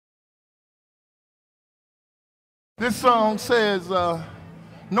This song says,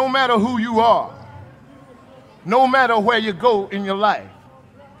 no matter who you are, no matter where you go in your life,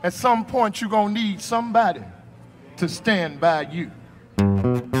 at some point you're going to need somebody to stand by you.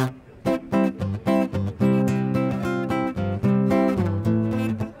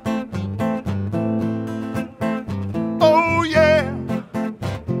 Oh yeah,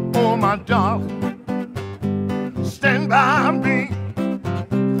 oh my darling, stand by me.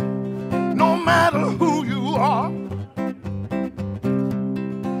 No matter who you are,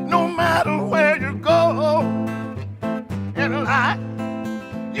 no matter where you go in life,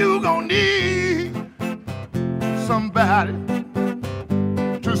 you gon' need somebody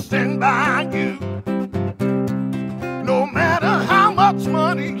to stand by you. No matter how much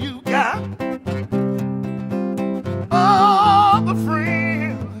money you got, all the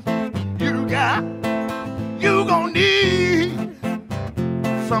friends you got, you gon' need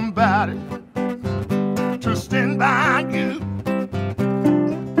somebody to stand by you.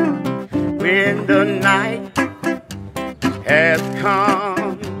 When the night has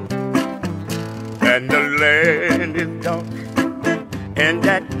come and the land is dark and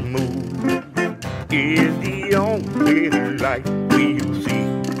that moon is the only light we'll see.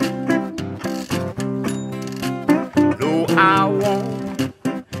 No, I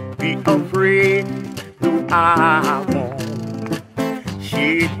won't be afraid. No, I won't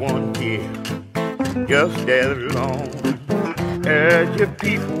shed one tear, just as long as your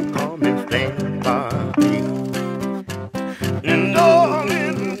people come and stand by me. And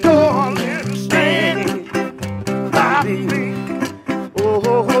darling, darling, stand by me.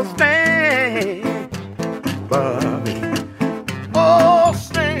 Oh, stand